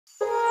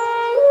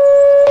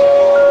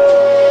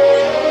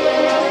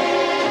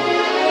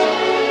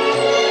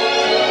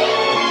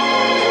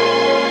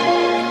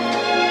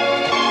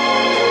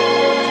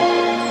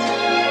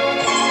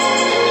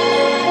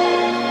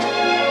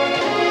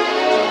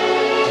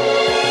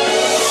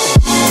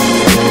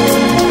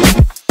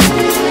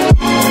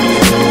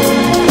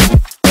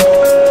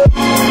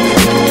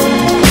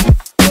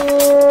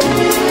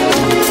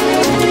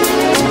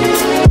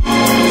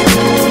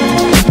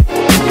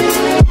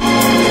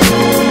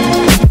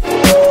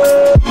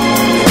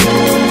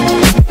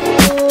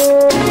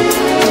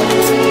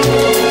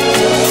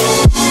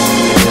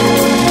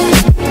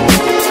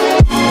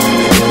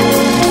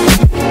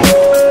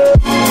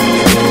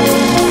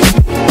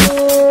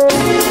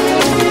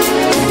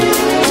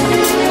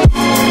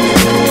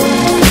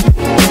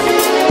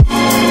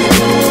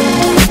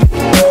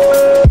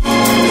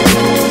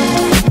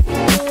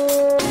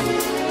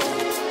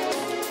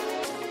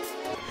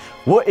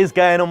What is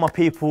going on, my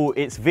people?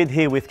 It's Vid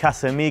here with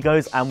Casa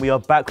Amigos, and we are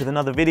back with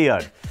another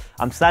video.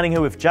 I'm standing here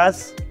with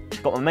Jazz,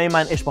 got my main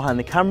man Ish behind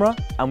the camera,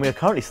 and we are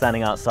currently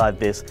standing outside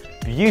this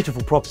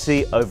beautiful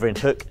property over in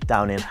Hook,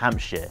 down in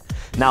Hampshire.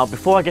 Now,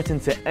 before I get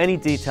into any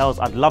details,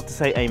 I'd love to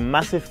say a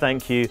massive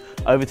thank you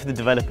over to the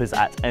developers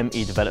at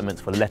ME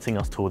Developments for letting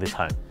us tour this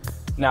home.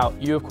 Now,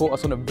 you have caught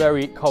us on a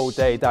very cold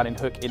day down in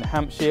Hook in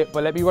Hampshire,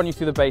 but let me run you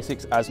through the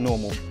basics as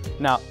normal.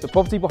 Now, the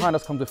property behind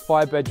us comes with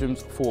 5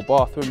 bedrooms, 4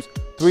 bathrooms,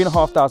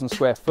 3,500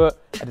 square foot,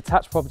 a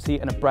detached property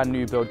and a brand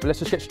new build. But let's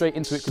just get straight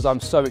into it because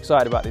I'm so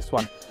excited about this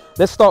one.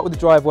 Let's start with the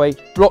driveway,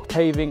 block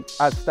paving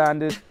as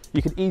standard.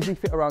 You can easily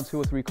fit around 2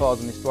 or 3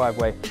 cars on this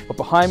driveway. But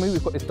behind me,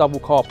 we've got this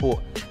double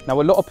carport. Now,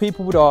 a lot of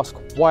people would ask,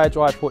 why a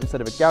drive port instead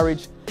of a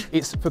garage?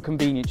 It's for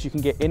convenience. You can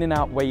get in and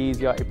out way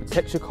easier. It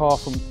protects your car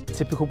from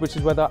typical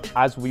British weather,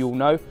 as we all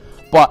know.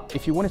 But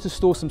if you wanted to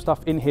store some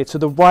stuff in here, to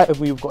the right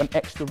of me, we've got an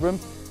extra room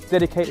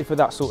dedicated for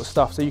that sort of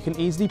stuff. So you can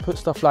easily put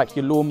stuff like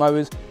your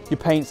lawnmowers, your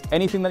paints,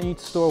 anything that you need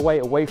to store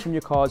away from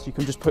your cars, you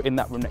can just put in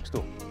that room next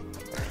door.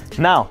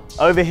 Now,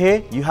 over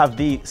here, you have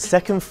the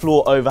second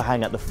floor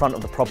overhang at the front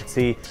of the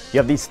property. You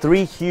have these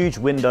 3 huge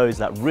windows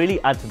that really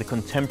add to the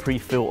contemporary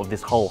feel of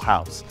this whole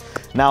house.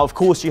 Now, of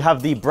course, you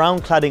have the brown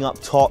cladding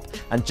up top,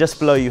 and just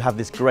below you have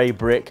this grey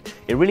brick.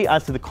 It really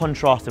adds to the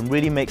contrast and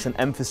really makes an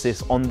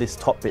emphasis on this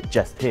top bit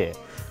just here.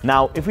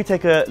 Now, if we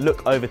take a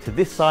look over to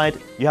this side,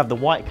 you have the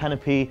white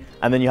canopy,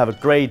 and then you have a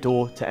grey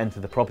door to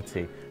enter the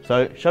property.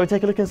 So, shall we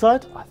take a look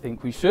inside? I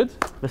think we should.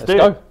 Let's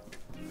go.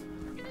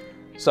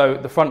 So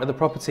the front of the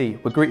property,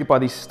 we're greeted by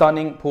these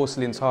stunning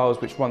porcelain tiles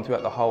which run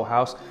throughout the whole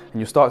house,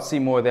 and you'll start to see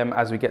more of them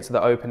as we get to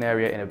the open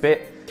area in a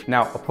bit.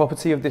 Now, a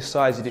property of this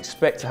size, you'd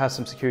expect to have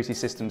some security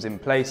systems in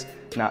place.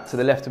 Now, to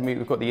the left of me,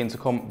 we've got the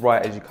intercom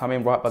right as you come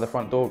in, right by the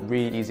front door,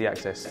 really easy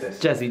access.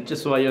 Jazzy,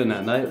 just while you're on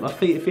that note, my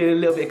feet are feeling a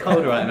little bit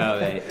colder right now,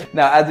 mate.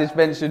 Now, as it's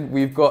mentioned,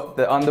 we've got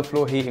the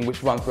underfloor heating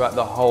which runs throughout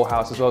the whole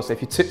house as well, so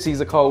if your tootsies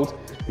are cold,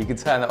 you can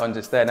turn that on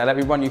just there. Now, let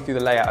me run you through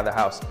the layout of the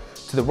house.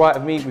 To the right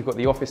of me, we've got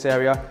the office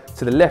area.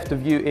 To the left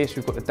of you-ish,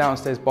 we've got the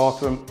downstairs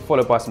bathroom,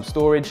 followed by some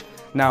storage.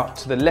 Now,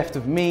 to the left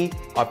of me,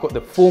 I've got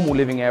the formal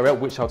living area,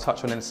 which I'll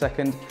touch on in a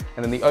second,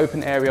 and then the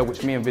open area,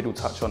 which me and Vid will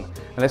touch on.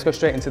 And let's go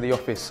straight into the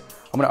office.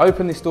 I'm gonna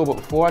open this door, but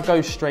before I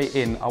go straight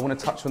in, I wanna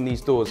touch on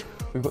these doors.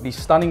 We've got these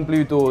stunning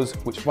blue doors,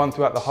 which run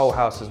throughout the whole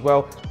house as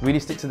well, really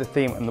stick to the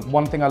theme. And the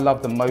one thing I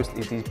love the most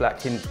is these black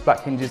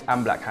hinges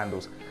and black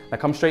handles. Now,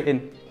 come straight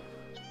in.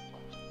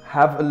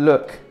 Have a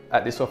look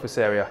at this office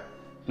area.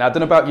 Now, I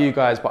don't know about you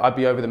guys, but I'd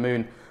be over the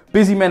moon.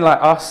 Busy men like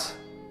us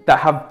that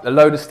have a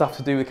load of stuff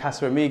to do with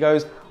Casa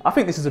Amigos, I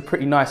think this is a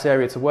pretty nice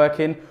area to work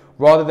in,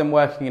 rather than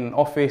working in an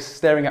office,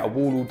 staring at a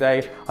wall all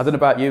day. I don't know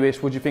about you,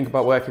 Ish, what do you think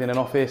about working in an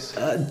office?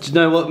 Do you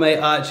know what, mate?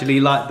 I actually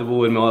like the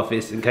wall in my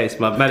office, in case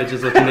my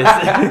manager's looking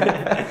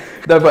this.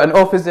 No, but an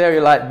office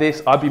area like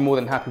this, I'd be more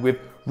than happy with.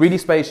 Really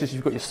spacious,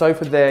 you've got your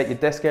sofa there, your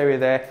desk area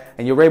there,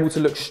 and you're able to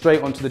look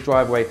straight onto the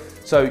driveway.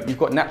 So you've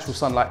got natural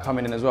sunlight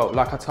coming in as well.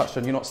 Like I touched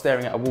on, you're not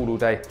staring at a wall all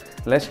day.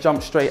 Let's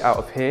jump straight out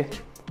of here.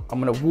 I'm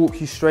gonna walk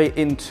you straight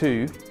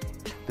into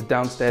the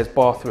downstairs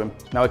bathroom.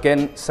 Now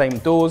again, same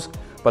doors,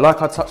 but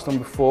like I touched on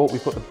before,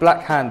 we've got the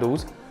black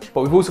handles,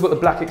 but we've also got the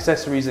black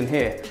accessories in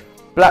here.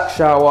 Black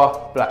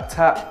shower, black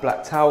tap,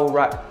 black towel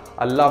rack.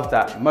 I love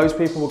that. Most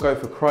people will go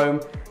for chrome.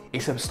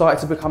 It's started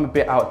to become a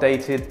bit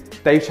outdated.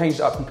 They've changed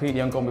it up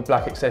completely and gone with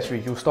black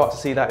accessories. You'll start to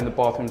see that in the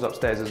bathrooms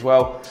upstairs as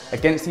well.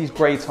 Against these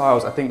grey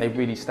tiles, I think they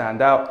really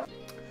stand out.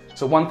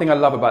 So one thing I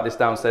love about this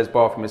downstairs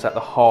bathroom is at the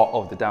heart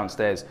of the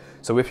downstairs.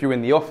 So if you're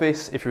in the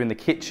office, if you're in the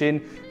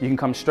kitchen, you can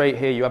come straight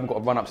here. You haven't got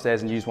to run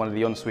upstairs and use one of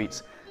the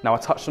en-suites. Now, I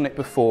touched on it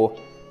before,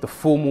 the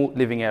formal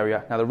living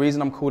area. Now, the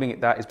reason I'm calling it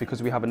that is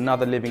because we have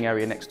another living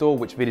area next door,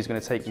 which Vid is going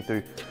to take you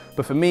through.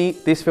 But for me,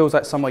 this feels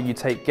like somewhere you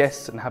take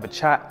guests and have a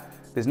chat.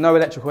 There's no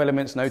electrical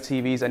elements, no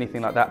TVs,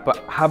 anything like that, but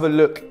have a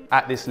look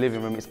at this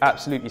living room. It's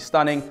absolutely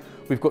stunning.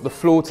 We've got the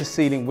floor to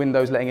ceiling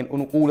windows letting in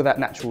all of that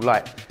natural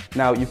light.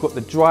 Now, you've got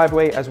the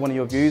driveway as one of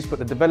your views, but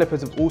the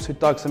developers have also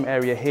dug some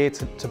area here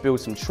to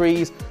build some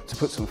trees, to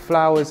put some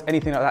flowers,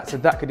 anything like that, so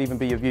that could even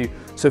be your view.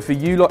 So for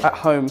you lot at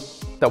home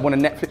that want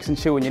to Netflix and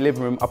chill in your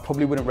living room, I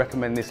probably wouldn't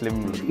recommend this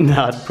living room.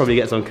 No, I'd probably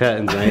get some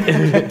curtains,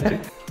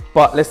 mate.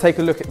 But let's take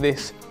a look at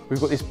this.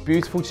 We've got this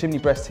beautiful chimney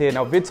breast here.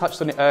 Now, Vid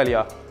touched on it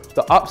earlier.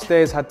 The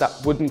upstairs had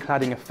that wooden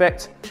cladding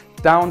effect.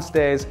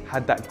 Downstairs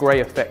had that grey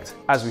effect,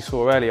 as we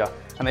saw earlier.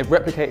 And they've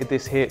replicated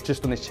this here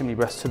just on this chimney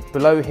breast. So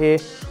below here,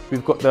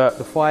 we've got the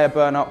fire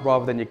burner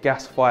rather than your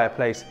gas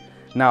fireplace.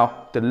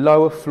 Now, the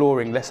lower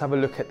flooring, let's have a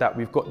look at that.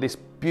 We've got this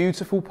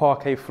beautiful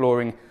parquet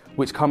flooring,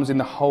 which comes in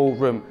the whole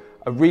room.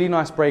 A really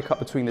nice breakup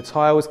between the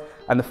tiles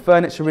and the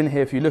furniture in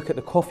here. If you look at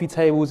the coffee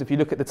tables, if you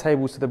look at the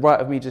tables to the right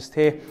of me just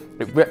here,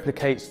 it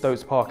replicates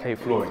those parquet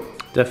flooring.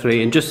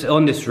 Definitely, and just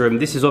on this room,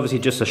 this is obviously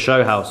just a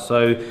show house,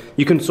 so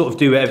you can sort of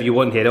do whatever you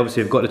want here.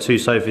 Obviously, we've got the 2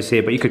 sofas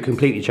here, but you could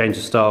completely change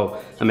the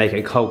style and make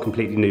it a whole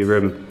completely new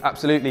room.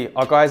 Absolutely.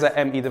 Our guys at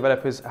ME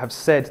Developers have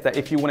said that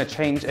if you want to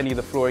change any of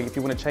the flooring, if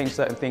you want to change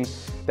certain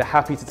things, they're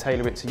happy to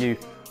tailor it to you.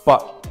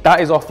 But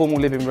that is our formal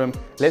living room.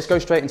 Let's go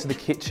straight into the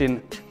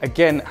kitchen.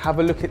 Again, have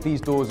a look at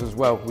these doors as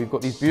well. We've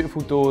got these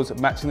beautiful doors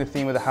matching the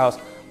theme of the house,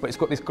 but it's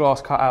got this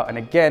glass cut out. And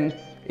again,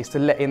 it's to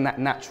let in that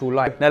natural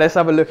light. Now let's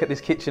have a look at this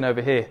kitchen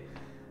over here.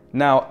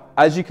 Now,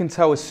 as you can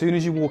tell, as soon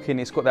as you walk in,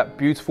 it's got that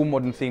beautiful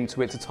modern theme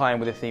to it to tie in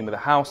with the theme of the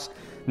house.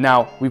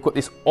 Now, we've got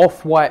this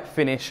off-white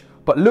finish,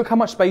 but look how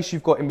much space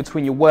you've got in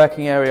between your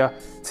working area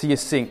to your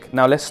sink.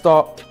 Now, let's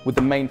start with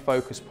the main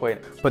focus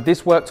point. But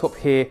this worktop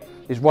here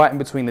is right in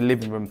between the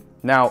living room.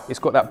 Now, it's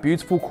got that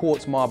beautiful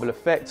quartz marble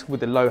effect with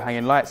the low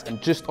hanging lights,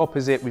 and just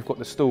opposite, we've got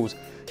the stools.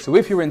 So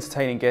if you're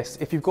entertaining guests,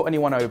 if you've got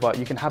anyone over,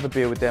 you can have a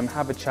beer with them,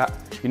 have a chat.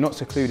 You're not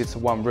secluded to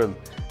one room.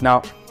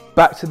 Now,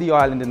 back to the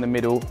island in the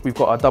middle, we've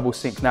got our double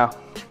sink. Now,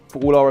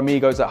 for all our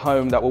amigos at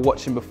home that were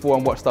watching before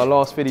and watched our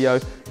last video,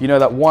 you know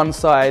that one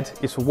side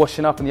is for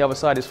washing up and the other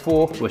side is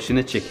for washing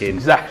the chicken.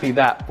 Exactly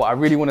that, but I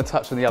really want to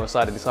touch on the other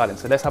side of this island.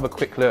 So let's have a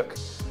quick look.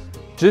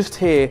 Just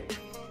here,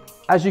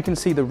 as you can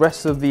see, the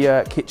rest of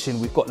the kitchen,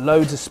 we've got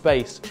loads of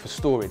space for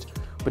storage.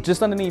 But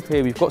just underneath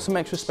here, we've got some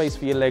extra space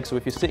for your legs, so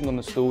if you're sitting on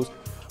the stools.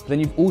 But then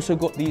you've also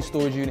got these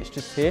storage units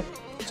just here.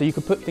 So you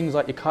can put things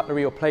like your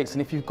cutlery or plates,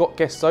 and if you've got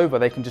guests over,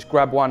 they can just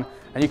grab one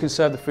and you can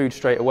serve the food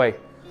straight away.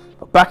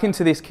 But back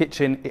into this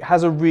kitchen, it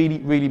has a really,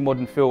 really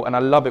modern feel, and I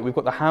love it. We've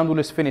got the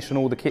handleless finish on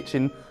all the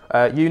kitchen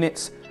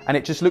units, and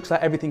it just looks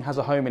like everything has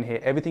a home in here.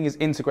 Everything is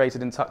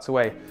integrated and tucked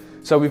away.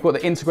 So we've got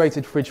the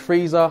integrated fridge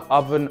freezer,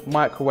 oven,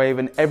 microwave,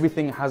 and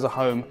everything has a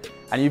home,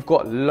 and you've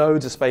got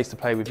loads of space to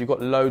play with. You've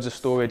got loads of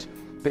storage,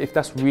 but if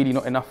that's really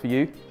not enough for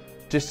you,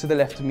 just to the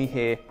left of me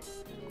here,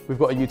 we've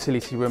got a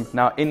utility room.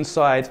 Now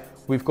inside,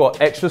 we've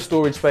got extra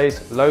storage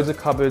space, loads of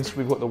cupboards,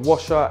 we've got the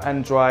washer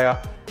and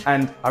dryer,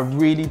 and I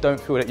really don't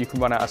feel that you can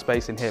run out of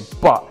space in here.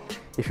 But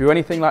if you're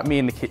anything like me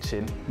in the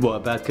kitchen... What a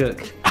bad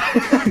cook.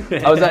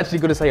 I was actually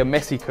going to say a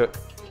messy cook.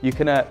 You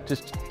can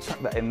just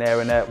chuck that in there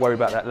and worry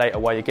about that later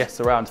while your guests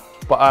are around.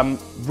 But I'm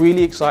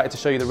really excited to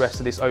show you the rest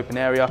of this open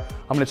area.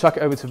 I'm going to chuck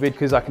it over to Vid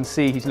because I can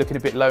see he's looking a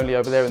bit lonely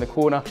over there in the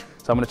corner.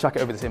 So I'm going to chuck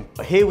it over to him.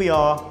 Here we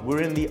are,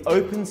 we're in the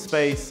open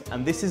space,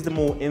 and this is the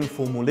more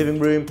informal living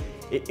room.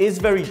 It is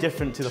very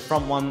different to the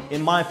front one.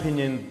 In my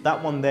opinion,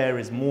 that one there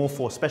is more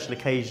for special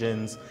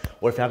occasions,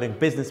 or if you're having a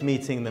business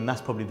meeting, then that's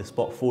probably the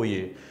spot for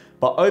you.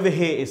 But over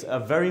here is a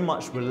very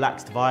much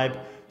relaxed vibe.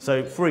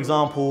 So for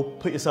example,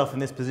 put yourself in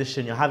this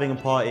position, you're having a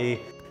party,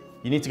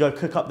 you need to go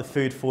cook up the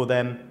food for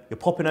them, you're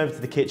popping over to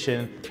the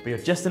kitchen, but you're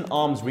just an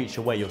arm's reach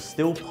away. You're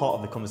still part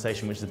of the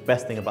conversation, which is the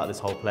best thing about this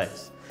whole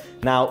place.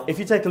 Now, if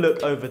you take a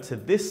look over to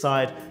this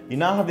side, you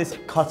now have this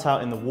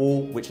cutout in the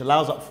wall, which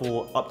allows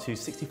for up to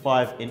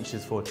 65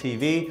 inches for a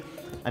TV.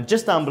 And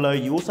just down below,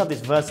 you also have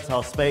this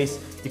versatile space.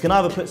 You can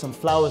either put some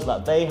flowers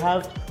like they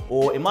have,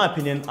 or in my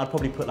opinion, I'd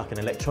probably put like an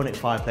electronic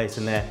fireplace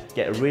in there,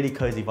 get a really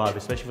cozy vibe,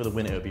 especially for the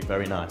winter, it would be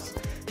very nice.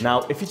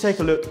 Now, if you take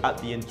a look at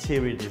the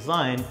interior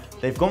design,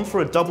 they've gone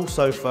for a double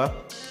sofa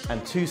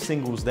and two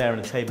singles there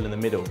and a table in the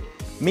middle.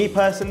 Me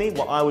personally,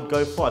 what I would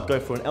go for, I'd go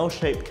for an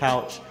L-shaped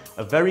couch,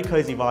 a very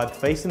cozy vibe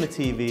facing the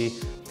TV,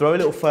 throw a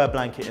little fur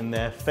blanket in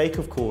there, fake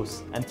of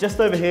course. And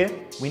just over here,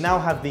 we now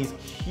have these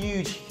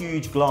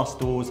huge glass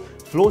doors,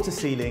 floor to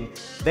ceiling.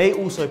 They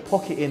also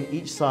pocket in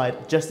each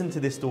side just into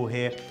this door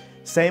here.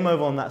 Same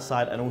over on that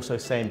side, and also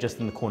same just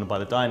in the corner by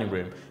the dining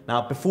room.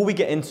 Now, before we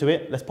get into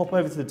it, let's pop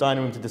over to the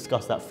dining room to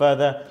discuss that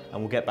further, and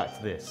we'll get back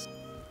to this.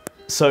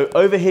 So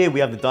over here, we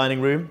have the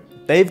dining room.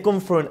 They've gone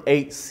for an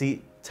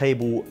 8-seat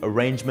table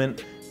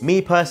arrangement.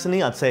 Me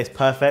personally, I'd say it's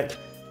perfect.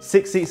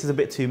 6 seats is a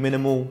bit too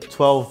minimal,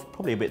 12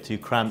 probably a bit too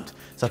cramped.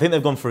 So I think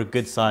they've gone for a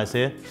good size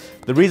here.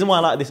 The reason why I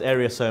like this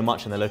area so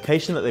much and the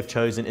location that they've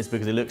chosen is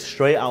because it looks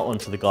straight out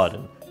onto the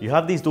garden. You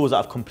have these doors that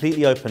have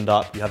completely opened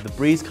up, you have the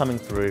breeze coming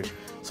through.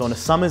 So on a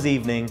summer's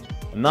evening,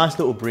 a nice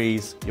little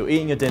breeze, you're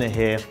eating your dinner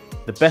here.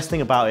 The best thing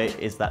about it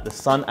is that the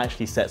sun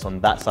actually sets on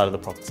that side of the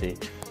property.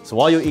 So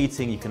while you're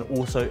eating, you can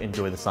also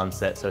enjoy the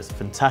sunset. So it's a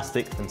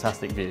fantastic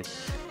view.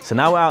 So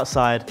now we're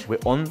outside, we're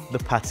on the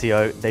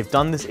patio. They've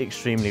done this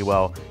extremely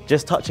well.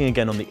 Just touching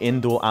again on the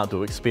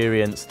indoor-outdoor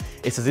experience,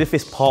 it's as if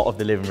it's part of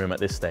the living room at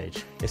this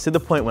stage. It's to the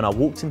point when I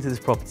walked into this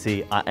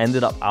property, I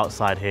ended up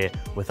outside here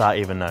without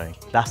even knowing.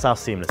 That's how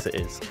seamless it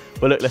is.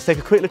 But look, let's take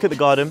a quick look at the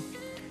garden.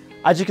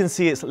 As you can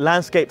see, it's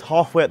landscaped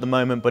halfway at the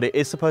moment, but it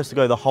is supposed to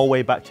go the whole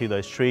way back to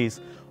those trees.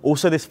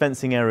 Also this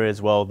fencing area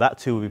as well, that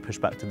too will be pushed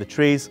back to the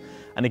trees.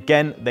 And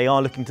again, they are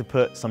looking to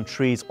put some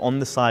trees on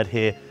the side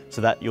here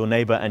so that your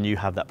neighbor and you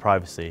have that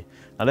privacy.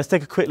 Now let's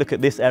take a quick look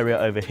at this area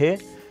over here.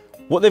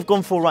 What they've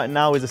gone for right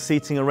now is a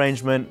seating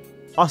arrangement.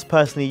 Us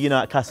personally, you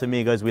know, at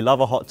Casamigos, we love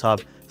a hot tub.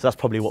 So that's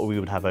probably what we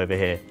would have over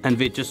here. And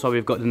Vic, just so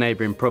we've got the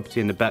neighbouring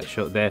property in the back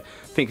shot there,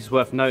 I think it's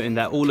worth noting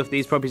that all of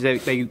these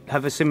properties, they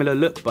have a similar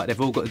look, but they've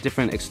all got a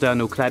different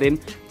external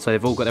cladding, so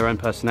they've all got their own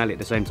personality at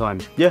the same time.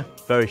 Yeah,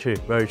 very true,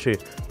 very true.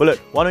 But look,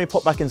 why don't we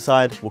pop back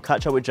inside, we'll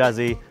catch up with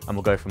Jazzy, and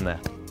we'll go from there.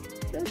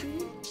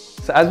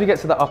 So as we get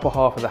to the upper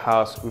half of the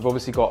house, we've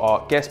obviously got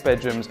our guest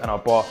bedrooms and our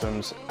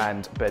bathrooms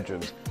and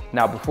bedrooms.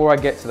 Now, before I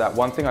get to that,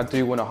 one thing I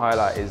do want to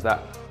highlight is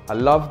that I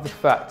love the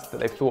fact that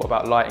they've thought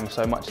about lighting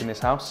so much in this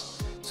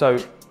house. So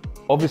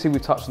Obviously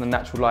we've touched on the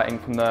natural lighting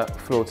from the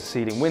floor to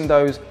ceiling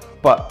windows,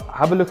 but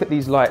have a look at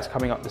these lights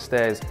coming up the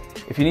stairs.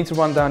 If you need to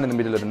run down in the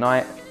middle of the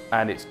night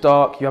and it's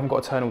dark, you haven't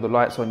got to turn all the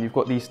lights on, you've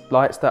got these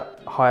lights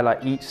that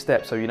highlight each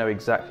step so you know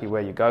exactly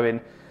where you're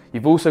going.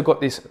 You've also got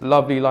this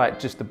lovely light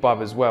just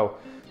above as well.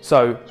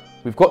 So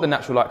we've got the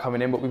natural light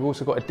coming in, but we've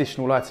also got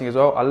additional lighting as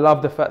well. I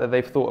love the fact that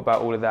they've thought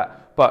about all of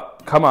that.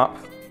 But come up,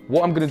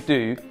 what I'm gonna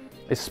do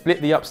is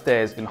split the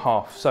upstairs in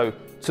half. So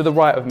to the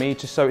right of me,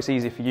 just so it's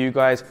easy for you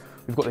guys,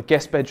 we've got the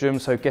guest bedroom,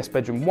 so guest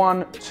bedroom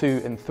 1,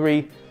 2, and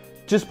 3.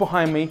 Just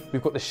behind me,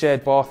 we've got the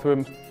shared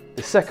bathroom,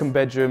 the second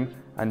bedroom,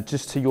 and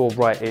just to your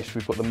right-ish,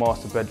 we've got the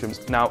master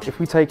bedrooms. Now, if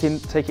we take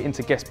it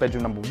into guest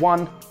bedroom number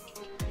 1,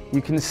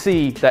 you can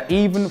see that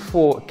even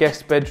for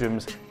guest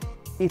bedrooms,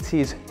 it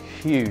is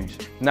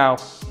huge. Now,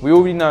 we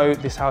already know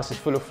this house is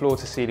full of floor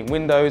to ceiling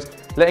windows,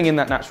 letting in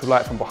that natural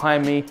light from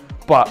behind me,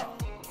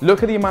 but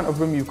look at the amount of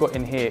room you've got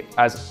in here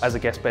as a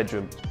guest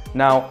bedroom.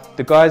 Now,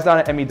 the guys down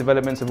at ME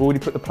Developments have already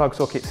put the plug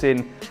sockets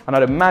in, and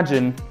I'd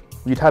imagine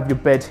you'd have your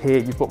bed here.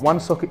 You've got one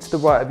socket to the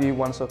right of you,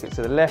 one socket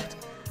to the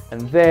left,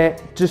 and there,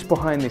 just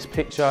behind this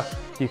picture,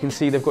 you can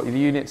see they've got the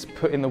units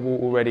put in the wall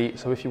already.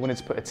 So if you wanted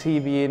to put a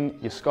TV in,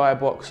 your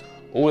Skybox,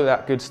 all of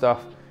that good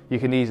stuff, you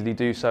can easily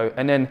do so.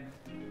 And then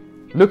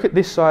look at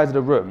this side of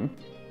the room.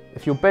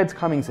 If your bed's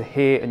coming to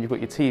here and you've got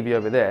your TV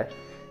over there,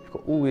 you've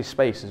got all this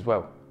space as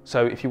well.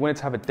 So if you wanted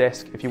to have a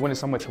desk, if you wanted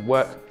somewhere to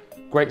work,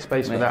 great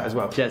space for that as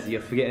well. Jazzy,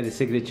 you're forgetting the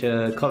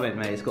signature comment,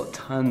 mate. It's got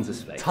tons of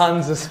space.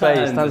 Tons of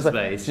space. Tons of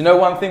space. Do you know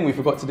one thing we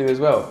forgot to do as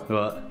well?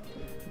 What?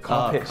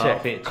 Carpet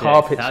check.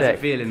 Carpet check. How's it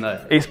feeling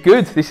though? It's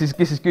good. This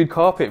is good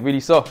carpet, really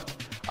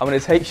soft. I'm going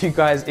to take you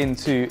guys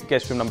into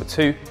guest room number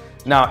 2.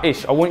 Now,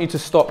 Ish, I want you to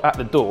stop at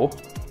the door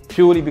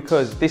purely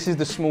because this is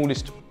the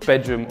smallest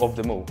bedroom of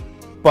them all.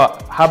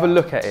 But have a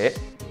look at it.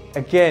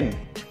 Again,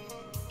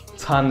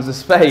 tons of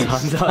space.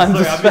 Sorry, I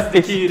missed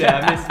the cue there.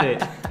 I missed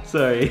it.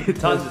 Sorry.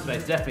 Tons of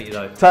space, definitely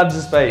though. Tons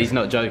of space. He's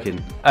not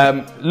joking.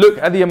 Look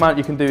at the amount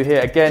you can do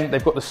here. Again,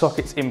 they've got the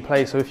sockets in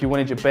place. So if you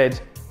wanted your bed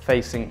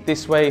facing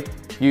this way,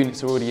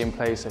 units are already in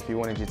place if you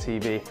wanted your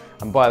TV.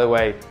 And by the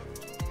way,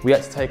 we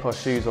had to take our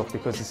shoes off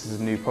because this is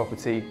a new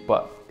property,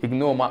 but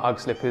ignore my UGG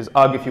slippers.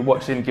 UGG, if you're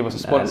watching, give us a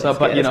sponsor.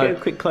 But you know, let's get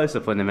a quick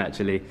close-up on them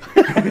actually.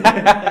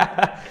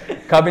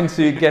 Come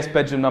into guest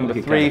bedroom number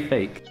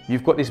 3.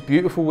 You've got this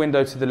beautiful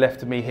window to the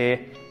left of me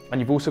here, and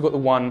you've also got the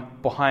one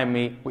behind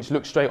me, which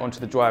looks straight onto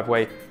the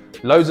driveway.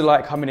 Loads of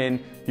light coming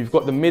in. You've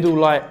got the middle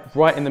light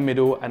right in the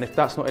middle, and if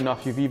that's not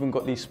enough, you've even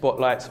got these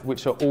spotlights,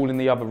 which are all in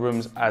the other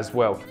rooms as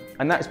well.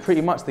 And that is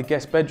pretty much the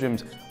guest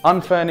bedrooms.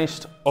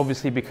 Unfurnished,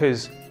 obviously,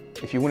 because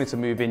if you wanted to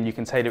move in, you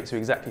can tailor it to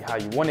exactly how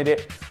you wanted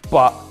it,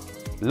 but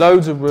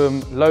loads of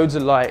room, loads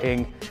of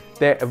lighting.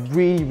 They're a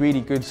really,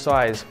 really good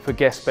size for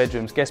guest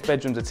bedrooms. Guest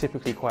bedrooms are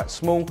typically quite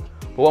small,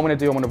 but what I'm gonna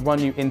do, I'm gonna run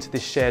you into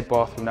this shared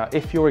bathroom. Now,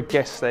 if you're a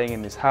guest staying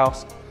in this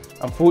house,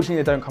 unfortunately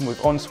they don't come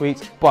with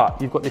en-suites, but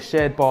you've got this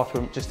shared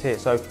bathroom just here.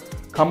 So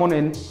come on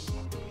in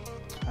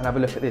and have a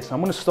look at this.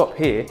 I'm gonna stop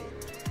here.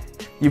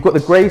 You've got the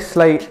grey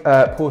slate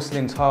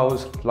porcelain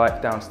tiles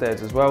like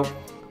downstairs as well.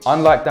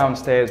 Unlike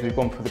downstairs, we've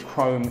gone for the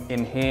chrome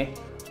in here,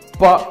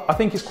 but I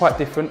think it's quite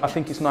different. I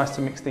think it's nice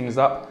to mix things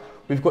up.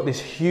 We've got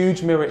this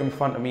huge mirror in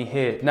front of me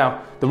here.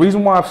 Now, the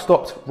reason why I've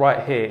stopped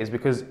right here is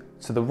because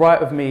to the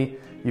right of me,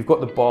 you've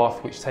got the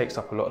bath, which takes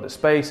up a lot of the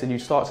space, and you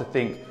start to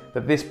think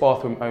that this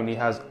bathroom only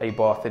has a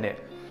bath in it.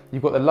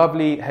 You've got the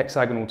lovely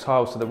hexagonal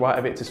tiles to the right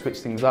of it to switch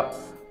things up.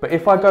 But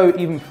if I go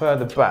even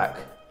further back,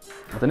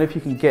 I don't know if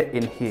you can get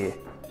in here.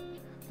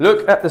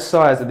 Look at the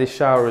size of this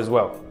shower as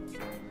well.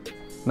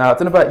 Now, I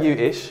don't know about you,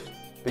 Ish,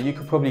 but you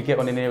could probably get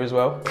on in here as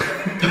well.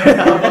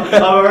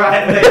 I'm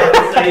alright, mate,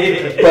 I'll stay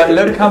here. But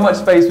look how much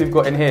space we've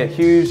got in here.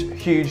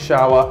 Huge, huge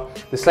shower.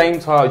 The same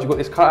tiles, you've got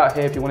this cut out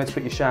here if you wanted to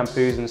put your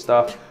shampoos and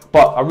stuff.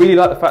 But I really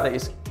like the fact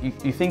that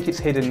you think it's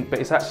hidden, but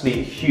it's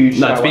actually a huge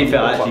shower. No, to be fair,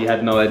 I actually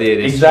had no idea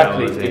this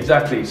Exactly, shower was here.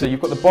 exactly. So you've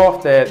got the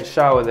bath there, the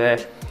shower there,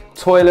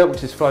 toilet,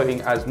 which is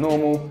floating as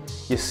normal,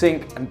 your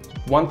sink, and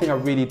one thing I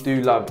really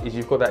do love is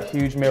you've got that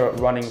huge mirror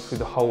running through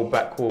the whole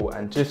back wall,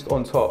 and just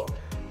on top,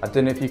 I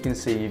don't know if you can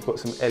see, you've got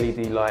some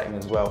LED lighting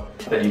as well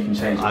that you can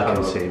change. I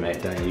can see,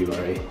 mate, don't you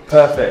worry.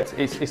 Perfect.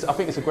 I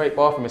think it's a great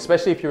bathroom,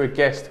 especially if you're a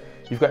guest,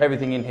 you've got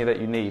everything in here that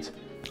you need.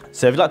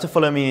 So if you'd like to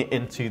follow me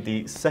into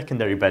the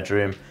secondary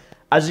bedroom,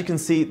 as you can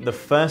see, the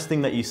first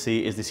thing that you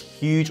see is this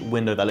huge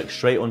window that looks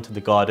straight onto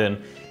the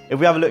garden. If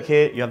we have a look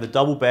here, you have the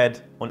double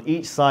bed. On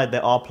each side,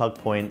 there are plug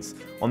points.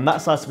 On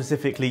that side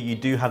specifically, you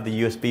do have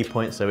the USB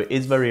point, so it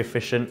is very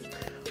efficient.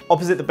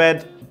 Opposite the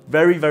bed,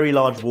 very, very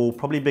large wall,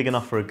 probably big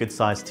enough for a good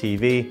sized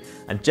TV.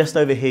 And just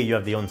over here, you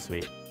have the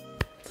ensuite.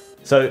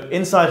 So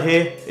inside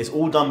here, it's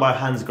all done by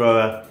Hans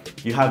Grohe.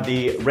 You have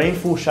the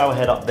rainfall shower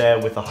head up there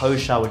with a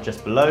hose shower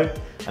just below.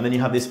 And then you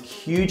have this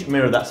huge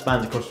mirror that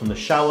spans across from the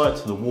shower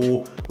to the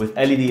wall with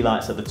LED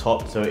lights at the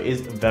top. So it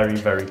is very,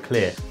 very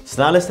clear.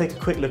 So now let's take a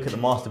quick look at the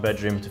master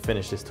bedroom to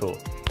finish this tour.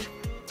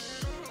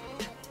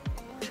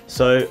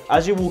 So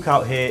as you walk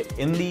out here,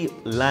 in the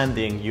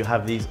landing, you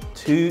have these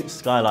 2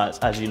 skylights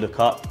as you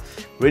look up.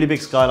 Really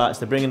big skylights,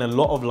 they're bringing a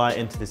lot of light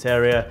into this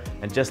area.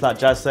 And just like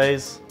Jazz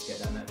says, get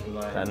that natural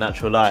light. That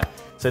natural light.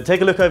 So take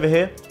a look over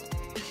here.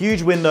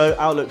 Huge window,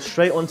 outlook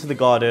straight onto the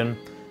garden.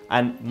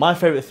 And my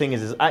favorite thing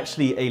is there's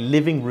actually a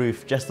living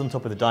roof just on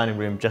top of the dining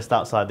room, just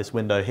outside this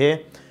window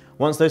here.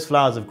 Once those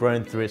flowers have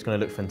grown through, it's going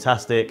to look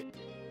fantastic.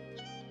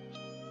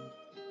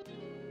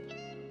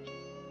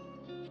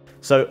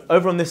 So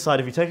over on this side,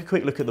 if you take a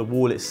quick look at the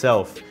wall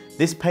itself,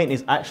 this paint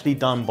is actually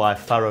done by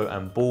Farrow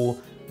 & Ball,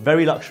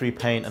 very luxury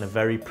paint and a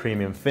very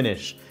premium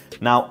finish.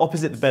 Now,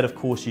 opposite the bed, of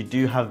course, you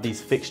do have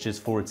these fixtures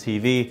for a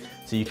TV,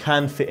 so you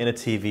can fit in a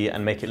TV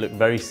and make it look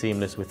very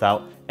seamless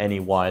without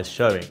any wires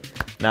showing.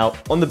 Now,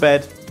 on the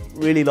bed,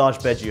 really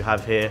large bed you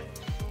have here.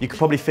 You could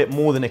probably fit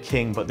more than a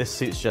king, but this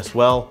suits just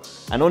well.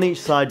 And on each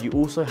side, you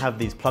also have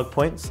these plug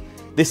points.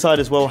 This side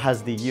as well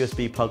has the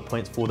USB plug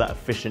points for that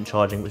efficient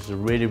charging, which is a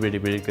really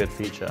good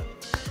feature.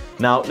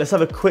 Now, let's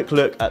have a quick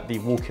look at the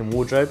walk-in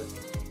wardrobe.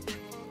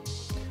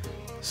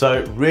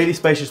 So, really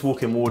spacious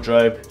walk-in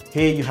wardrobe.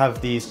 Here you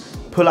have these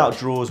pull-out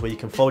drawers where you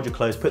can fold your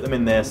clothes, put them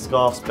in there,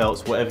 scarves,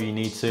 belts, whatever you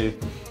need to.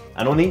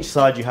 And on each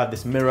side, you have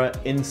this mirror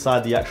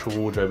inside the actual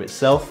wardrobe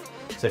itself.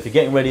 So if you're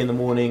getting ready in the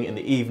morning, in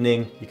the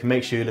evening, you can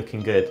make sure you're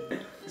looking good.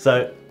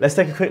 So let's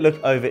take a quick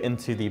look over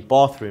into the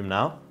bathroom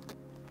now.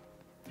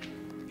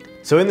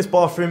 So in this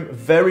bathroom,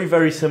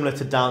 very similar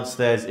to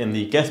downstairs in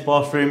the guest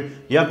bathroom,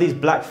 you have these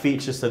black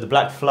features, so the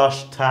black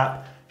flush,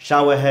 tap,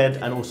 shower head,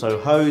 and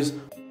also hose,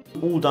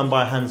 all done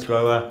by a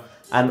Hansgrohe.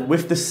 And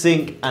with the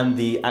sink and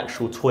the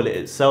actual toilet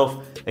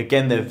itself,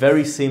 again, they're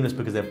very seamless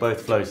because they're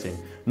both floating.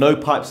 No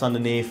pipes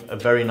underneath, a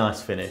very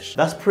nice finish.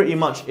 That's pretty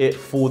much it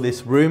for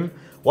this room.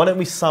 Why don't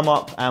we sum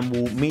up and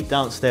we'll meet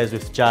downstairs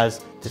with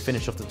Jazz to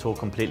finish off the tour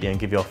completely and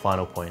give you our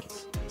final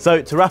points. So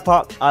to wrap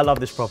up, I love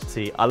this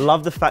property. I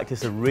love the fact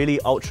it's a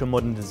really ultra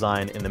modern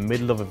design in the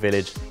middle of a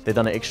village. They've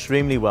done it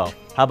extremely well.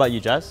 How about you,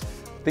 Jazz?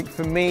 I think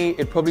for me,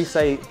 it'd probably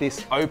say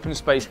this open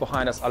space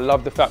behind us. I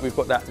love the fact we've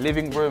got that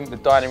living room, the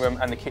dining room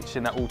and the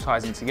kitchen that all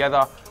ties in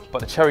together. But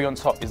the cherry on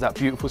top is that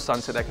beautiful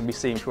sunset that can be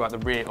seen throughout the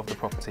rear of the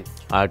property.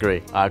 I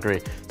agree.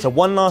 So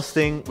one last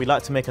thing, we'd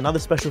like to make another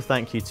special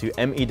thank you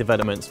to ME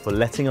Developments for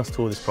letting us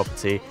tour this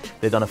property.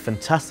 They've done a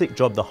fantastic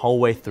job the whole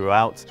way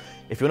throughout.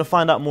 If you want to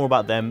find out more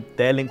about them,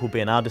 their link will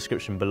be in our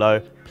description below.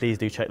 Please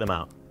do check them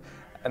out.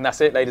 And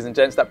that's it, ladies and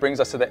gents. That brings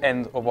us to the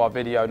end of our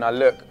video. Now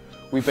look,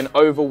 we've been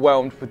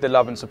overwhelmed with the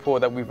love and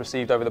support that we've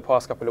received over the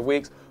past couple of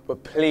weeks,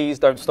 but please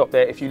don't stop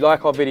there. If you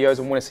like our videos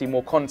and want to see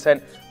more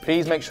content,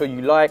 please make sure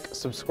you like,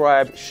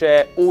 subscribe,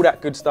 share, all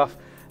that good stuff,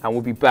 and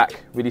we'll be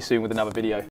back really soon with another video.